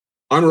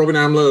I'm Robin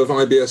Amler of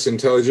IBS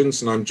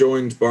Intelligence, and I'm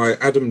joined by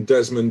Adam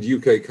Desmond,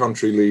 UK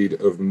Country Lead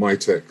of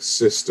Mitek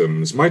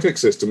Systems. Mitek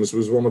Systems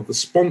was one of the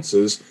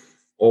sponsors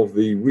of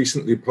the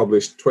recently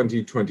published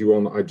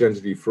 2021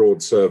 Identity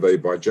Fraud Survey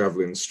by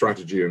Javelin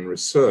Strategy and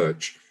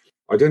Research.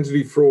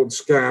 Identity fraud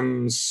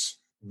scams,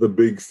 the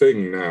big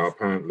thing now,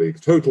 apparently.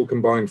 Total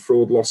combined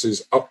fraud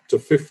losses up to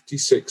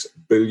 $56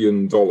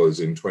 billion in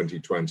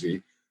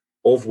 2020,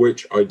 of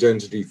which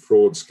identity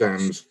fraud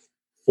scams,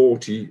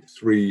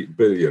 $43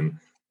 billion.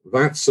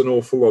 That's an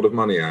awful lot of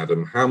money,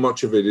 Adam. How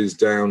much of it is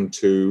down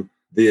to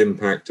the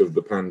impact of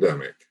the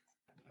pandemic?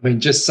 I mean,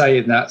 just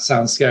saying that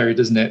sounds scary,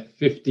 doesn't it?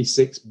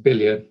 56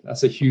 billion.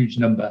 That's a huge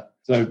number.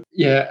 So,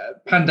 yeah,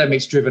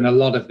 pandemic's driven a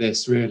lot of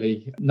this,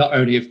 really. Not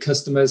only have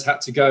customers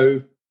had to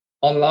go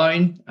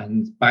online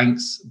and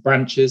banks,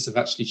 branches have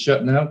actually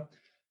shut now,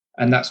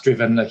 and that's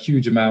driven a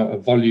huge amount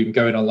of volume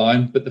going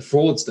online, but the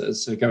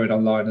fraudsters are going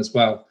online as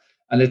well.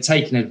 And they're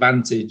taking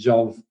advantage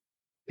of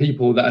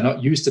people that are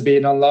not used to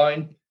being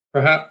online,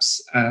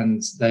 perhaps,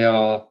 and they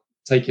are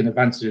taking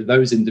advantage of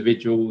those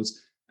individuals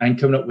and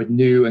coming up with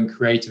new and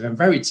creative and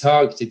very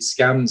targeted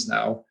scams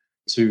now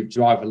to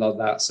drive a lot of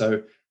that.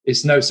 So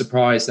it's no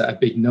surprise that a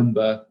big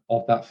number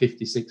of that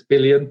 56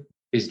 billion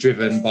is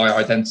driven by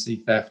identity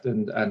theft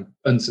and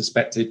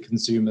unsuspected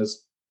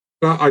consumers.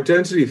 Now,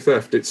 identity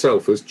theft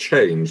itself has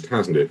changed,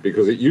 hasn't it?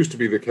 Because it used to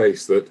be the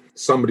case that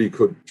somebody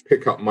could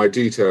pick up my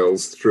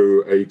details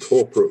through a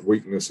corporate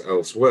weakness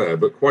elsewhere,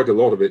 but quite a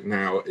lot of it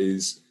now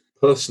is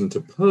person to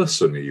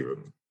person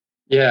even.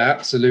 Yeah,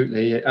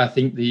 absolutely. I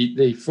think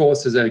the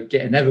fraudsters are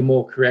getting ever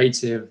more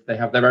creative. They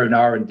have their own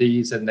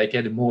R&Ds and they're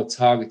getting more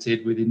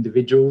targeted with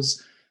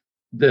individuals.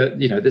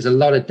 There's a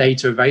lot of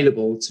data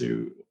available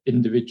to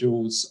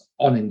individuals,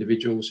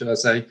 should I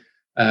say,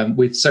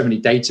 with so many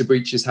data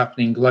breaches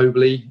happening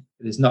globally.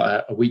 There's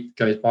not a week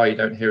goes by you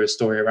don't hear a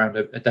story around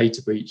a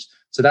data breach.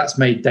 So that's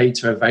made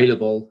data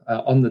available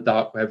on the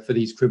dark web for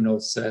these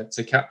criminals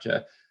to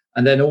capture.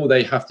 And then all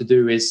they have to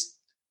do is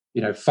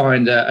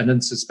find an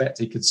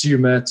unsuspected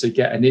consumer to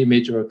get an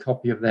image or a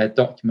copy of their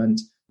document.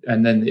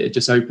 And then it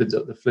just opens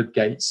up the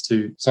floodgates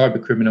to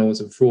cyber criminals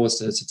and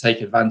fraudsters to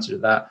take advantage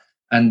of that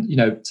and,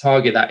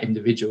 target that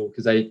individual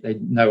because they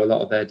know a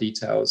lot of their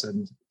details.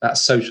 And that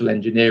social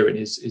engineering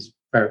is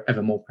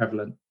ever more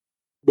prevalent.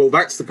 Well,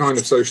 that's the kind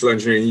of social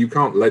engineering. You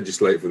can't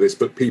legislate for this,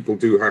 but people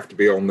do have to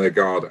be on their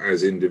guard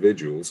as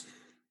individuals.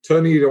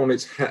 Turning it on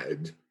its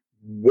head,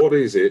 what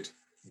is it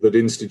that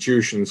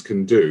institutions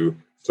can do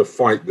to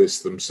fight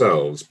this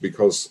themselves?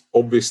 Because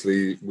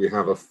obviously we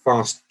have a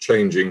fast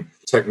changing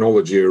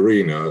technology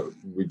arena.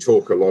 We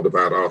talk a lot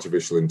about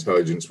artificial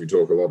intelligence. We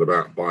talk a lot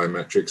about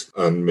biometrics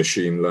and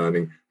machine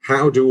learning.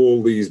 How do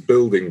all these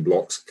building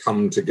blocks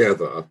come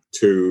together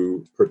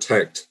to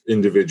protect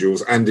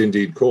individuals and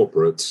indeed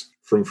corporates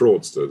from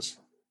fraudsters?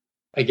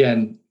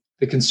 Again,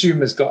 the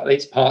consumer's got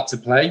its part to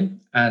play,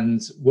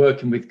 and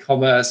working with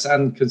commerce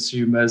and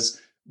consumers,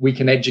 we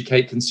can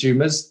educate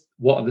consumers.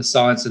 What are the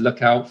signs to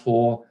look out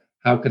for?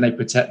 How can they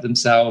protect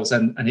themselves?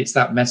 And it's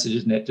that message,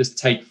 isn't it? Just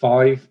take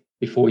 5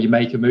 before you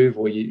make a move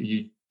or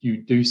you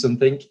do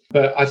something.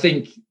 But I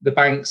think the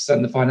banks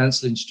and the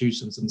financial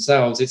institutions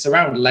themselves, it's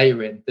around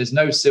layering. There's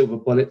no silver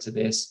bullet to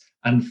this,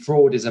 and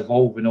fraud is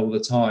evolving all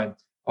the time.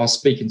 I was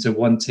speaking to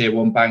one tier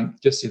 1 bank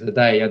just the other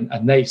day,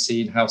 and they've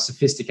seen how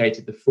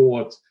sophisticated the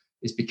fraud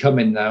is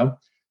becoming now.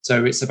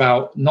 So it's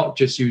about not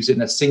just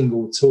using a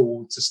single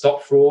tool to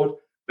stop fraud,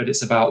 but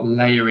it's about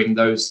layering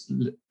those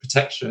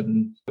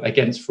protection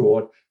against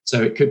fraud.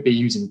 So it could be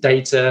using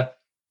data,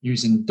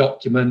 using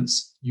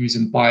documents,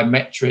 using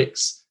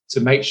biometrics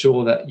to make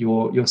sure that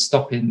you're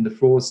stopping the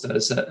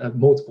fraudsters at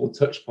multiple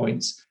touch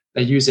points.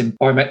 They're using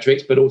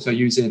biometrics, but also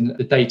using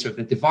the data of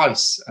the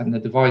device and the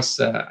device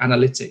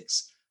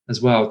analytics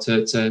as well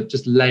to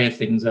just layer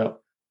things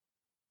up.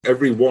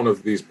 Every one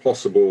of these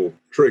possible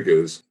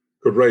triggers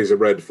could raise a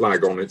red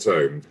flag on its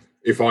own.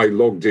 If I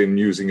logged in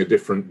using a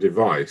different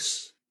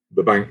device,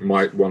 the bank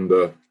might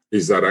wonder,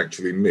 is that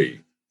actually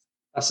me?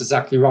 That's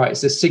exactly right.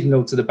 It's a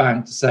signal to the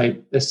bank to say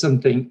there's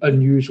something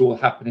unusual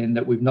happening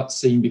that we've not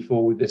seen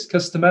before with this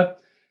customer.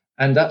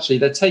 And actually,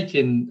 they're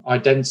taking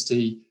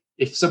identity.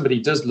 If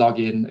somebody does log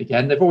in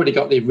again, they've already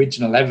got the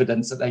original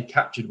evidence that they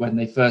captured when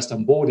they first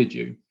onboarded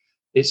you.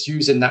 It's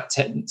using that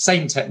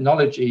same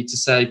technology to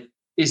say,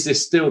 is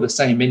this still the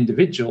same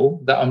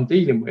individual that I'm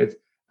dealing with?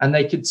 And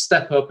they could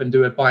step up and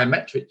do a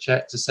biometric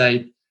check to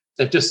say,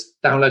 they've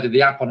just downloaded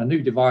the app on a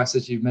new device,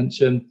 as you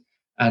mentioned.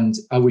 And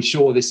are we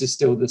sure this is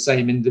still the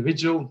same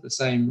individual, the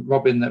same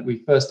Robin that we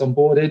first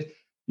onboarded?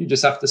 You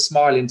just have to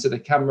smile into the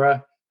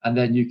camera and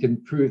then you can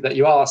prove that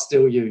you are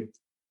still you.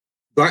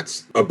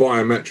 That's a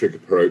biometric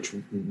approach.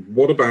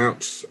 What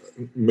about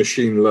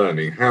machine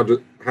learning? How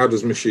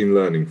does machine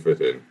learning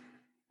fit in?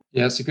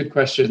 Yeah, it's a good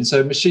question.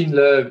 So machine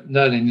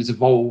learning has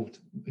evolved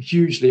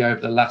hugely over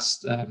the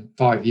last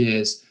 5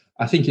 years.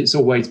 I think it's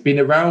always been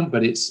around,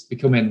 but it's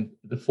becoming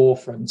the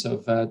forefront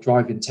of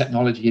driving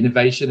technology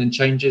innovation and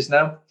changes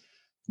now.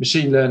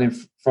 Machine learning,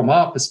 from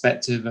our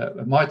perspective at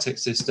Mitek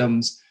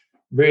Systems,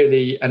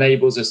 really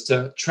enables us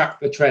to track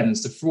the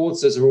trends. The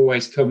fraudsters are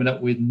always coming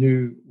up with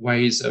new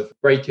ways of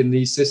breaking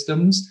these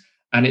systems.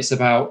 And it's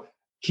about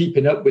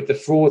keeping up with the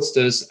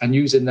fraudsters and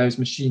using those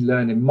machine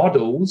learning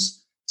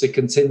models to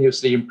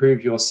continuously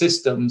improve your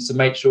systems to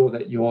make sure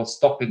that you're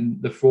stopping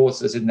the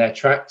fraudsters in their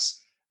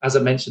tracks. As I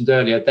mentioned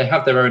earlier, they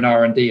have their own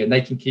R&D and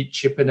they can keep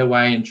chipping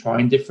away and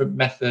trying different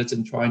methods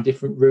and trying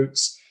different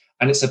routes.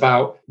 And it's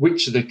about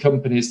which of the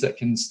companies that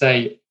can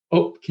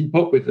keep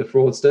up with the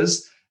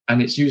fraudsters.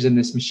 And it's using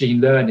this machine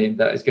learning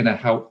that is going to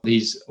help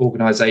these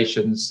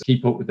organizations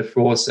keep up with the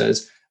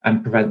fraudsters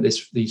and prevent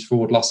these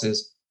fraud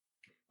losses.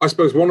 I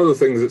suppose one of the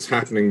things that's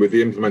happening with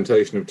the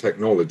implementation of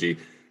technology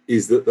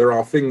is that there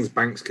are things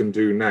banks can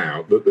do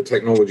now that the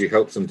technology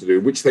helps them to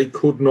do, which they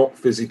could not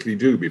physically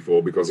do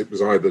before because it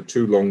was either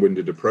too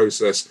long-winded a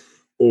process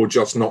or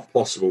just not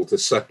possible to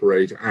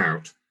separate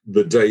out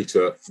the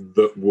data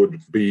that would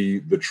be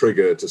the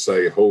trigger to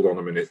say, hold on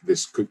a minute,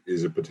 this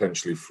is a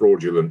potentially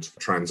fraudulent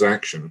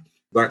transaction.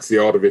 That's the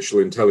artificial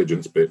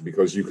intelligence bit,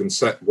 because you can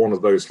set one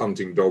of those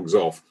hunting dogs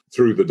off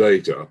through the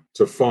data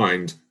to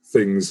find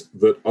things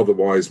that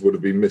otherwise would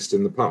have been missed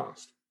in the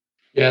past.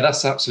 Yeah,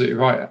 that's absolutely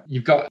right.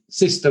 You've got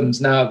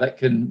systems now that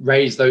can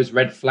raise those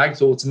red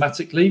flags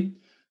automatically,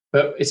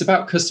 but it's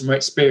about customer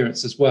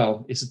experience as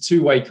well. It's a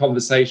two-way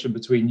conversation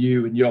between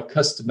you and your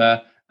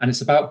customer, and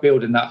it's about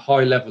building that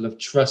high level of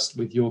trust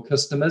with your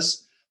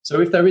customers. So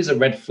if there is a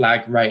red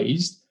flag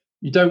raised,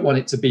 you don't want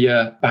it to be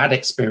a bad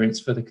experience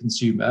for the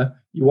consumer.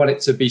 You want it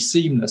to be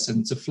seamless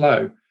and to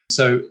flow.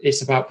 So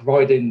it's about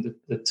providing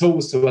the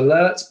tools to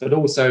alert, but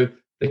also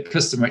the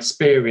customer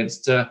experience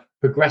to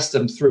progress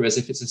them through as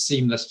if it's a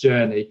seamless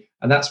journey.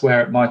 And that's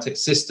where at Mitek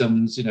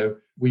Systems,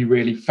 we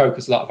really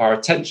focus a lot of our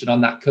attention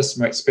on that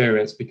customer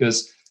experience,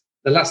 because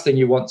the last thing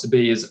you want to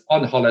be is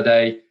on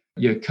holiday,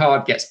 your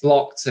card gets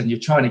blocked and you're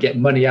trying to get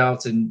money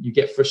out and you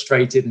get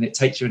frustrated and it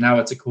takes you an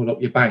hour to call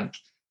up your bank.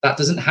 That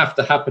doesn't have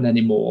to happen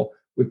anymore.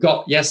 We've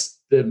got, yes,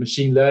 the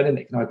machine learning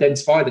that can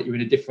identify that you're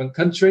in a different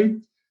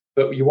country,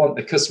 but you want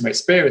the customer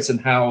experience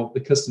and how the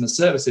customer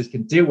services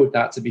can deal with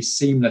that to be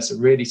seamless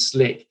and really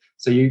slick.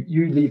 So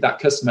you leave that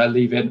customer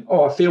leaving,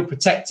 I feel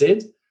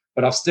protected,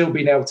 but I've still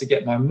been able to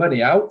get my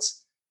money out,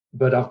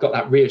 but I've got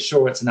that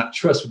reassurance and that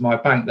trust with my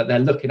bank that they're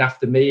looking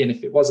after me. And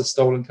if it was a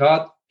stolen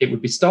card, it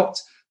would be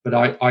stopped, but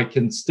I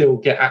can still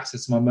get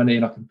access to my money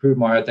and I can prove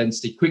my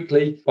identity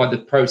quickly by the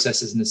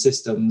processes and the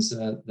systems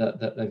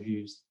that they've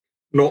used.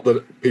 Not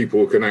that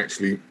people can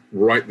actually,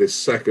 right this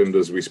second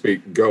as we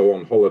speak, go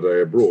on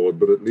holiday abroad,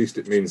 but at least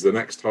it means the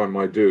next time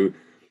I do,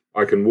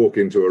 I can walk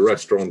into a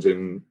restaurant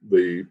in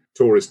the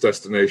tourist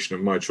destination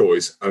of my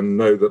choice and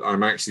know that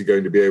I'm actually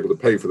going to be able to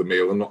pay for the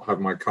meal and not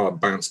have my card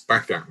bounced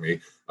back at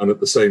me. And at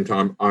the same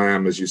time, I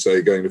am, as you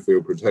say, going to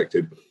feel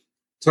protected.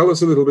 Tell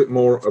us a little bit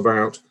more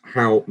about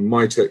how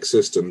Mitek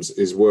Systems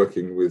is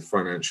working with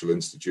financial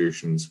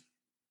institutions.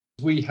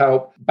 We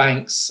help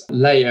banks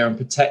layer and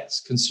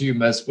protect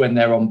consumers when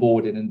they're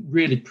onboarding and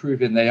really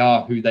proving they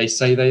are who they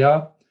say they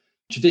are.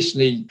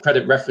 Traditionally,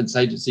 credit reference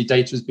agency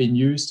data has been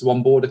used to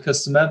onboard a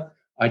customer,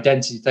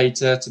 identity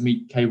data to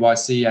meet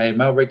KYC,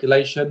 AML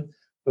regulation.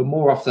 But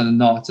more often than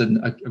not, and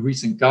a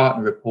recent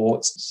Gartner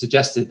report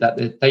suggested that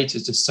the data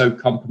is just so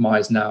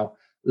compromised now,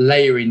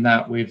 layering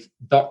that with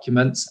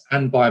documents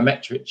and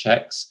biometric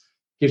checks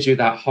gives you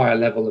that higher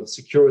level of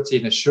security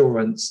and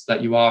assurance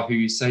that you are who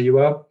you say you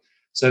are.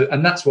 So,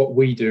 and that's what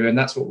we do, and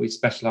that's what we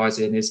specialize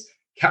in, is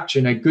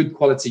capturing a good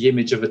quality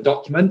image of a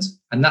document.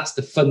 And that's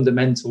the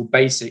fundamental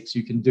basics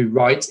you can do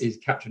right, is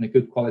capturing a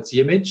good quality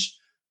image.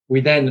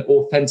 We then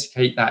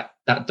authenticate that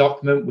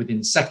document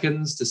within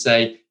seconds to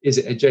say, is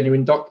it a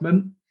genuine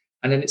document?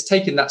 And then it's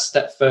taking that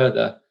step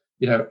further.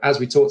 As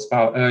we talked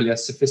about earlier,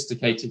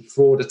 sophisticated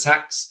fraud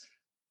attacks,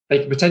 they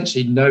can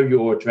potentially know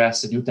your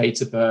address and your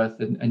date of birth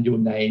and your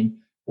name,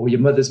 or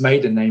your mother's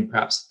maiden name,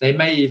 perhaps. They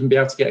may even be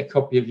able to get a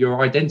copy of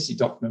your identity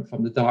document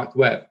from the dark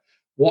web.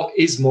 What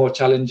is more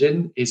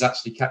challenging is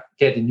actually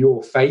getting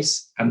your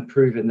face and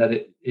proving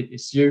that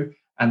it's you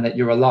and that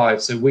you're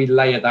alive. So we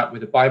layer that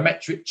with a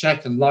biometric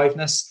check and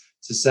liveness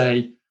to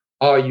say,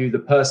 are you the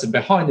person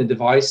behind the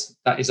device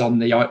that is on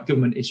the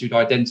government-issued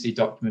identity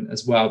document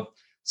as well?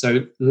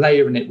 So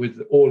layering it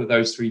with all of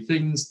those three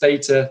things,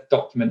 data,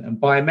 document, and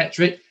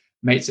biometric,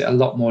 makes it a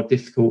lot more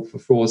difficult for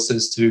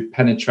fraudsters to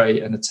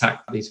penetrate and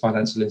attack these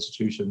financial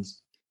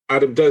institutions.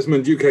 Adam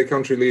Desmond, UK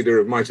country leader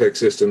of Mitek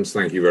Systems,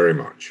 thank you very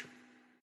much.